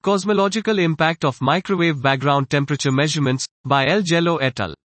Cosmological Impact of Microwave Background Temperature Measurements, by L. Jello et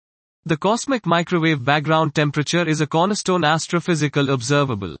al. The cosmic microwave background temperature is a cornerstone astrophysical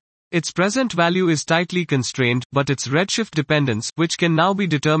observable. Its present value is tightly constrained, but its redshift dependence, which can now be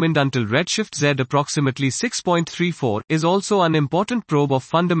determined until redshift Z approximately 6.34, is also an important probe of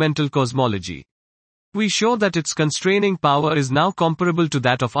fundamental cosmology. We show that its constraining power is now comparable to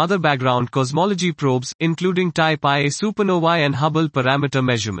that of other background cosmology probes, including Type Ia supernovae and Hubble parameter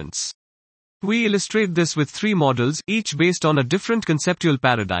measurements. We illustrate this with three models, each based on a different conceptual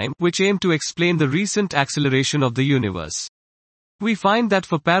paradigm, which aim to explain the recent acceleration of the universe. We find that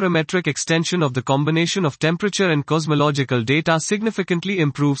for parametric extension of the combination of temperature and cosmological data significantly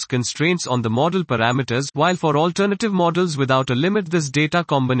improves constraints on the model parameters, while for alternative models without a limit this data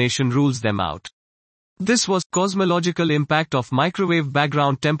combination rules them out. This was Cosmological Impact of Microwave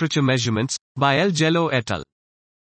Background Temperature Measurements, by L. Jello et al.